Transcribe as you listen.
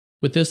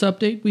With this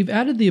update, we've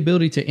added the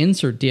ability to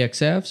insert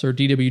DXFs or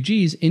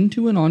DWGs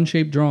into an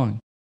Onshape drawing.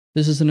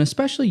 This is an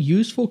especially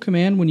useful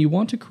command when you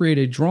want to create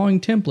a drawing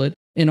template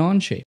in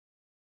Onshape.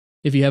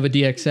 If you have a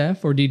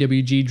DXF or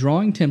DWG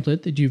drawing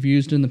template that you've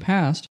used in the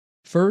past,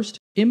 first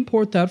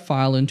import that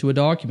file into a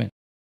document.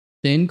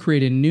 Then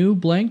create a new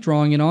blank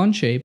drawing in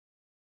Onshape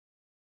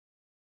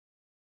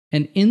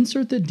and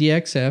insert the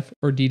DXF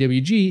or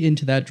DWG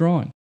into that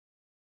drawing.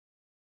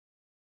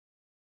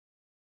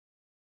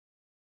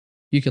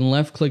 You can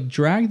left-click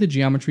drag the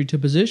geometry to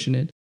position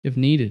it if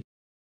needed.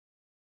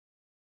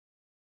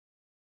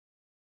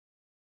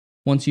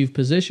 Once you've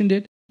positioned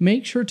it,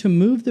 make sure to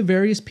move the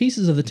various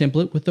pieces of the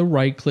template with the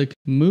right-click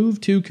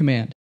Move To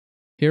command.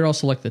 Here I'll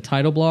select the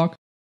title block,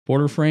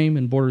 border frame,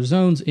 and border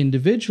zones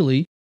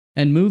individually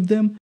and move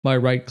them by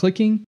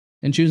right-clicking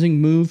and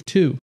choosing Move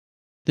To.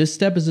 This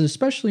step is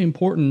especially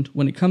important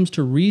when it comes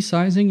to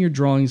resizing your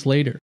drawings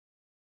later.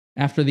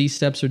 After these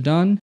steps are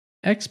done,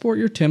 export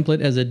your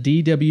template as a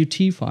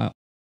DWT file.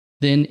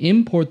 Then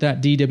import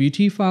that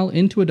DWT file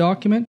into a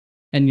document,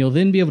 and you'll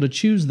then be able to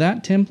choose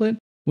that template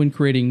when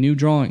creating new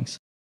drawings.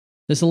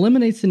 This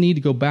eliminates the need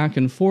to go back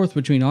and forth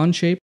between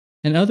Onshape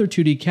and other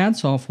 2D CAD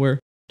software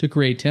to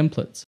create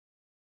templates.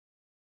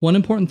 One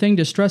important thing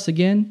to stress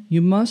again,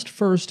 you must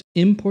first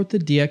import the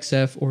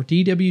DXF or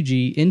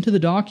DWG into the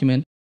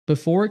document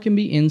before it can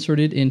be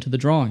inserted into the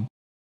drawing.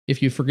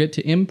 If you forget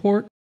to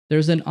import,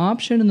 there's an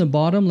option in the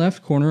bottom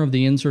left corner of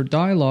the Insert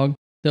dialog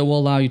that will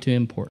allow you to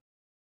import.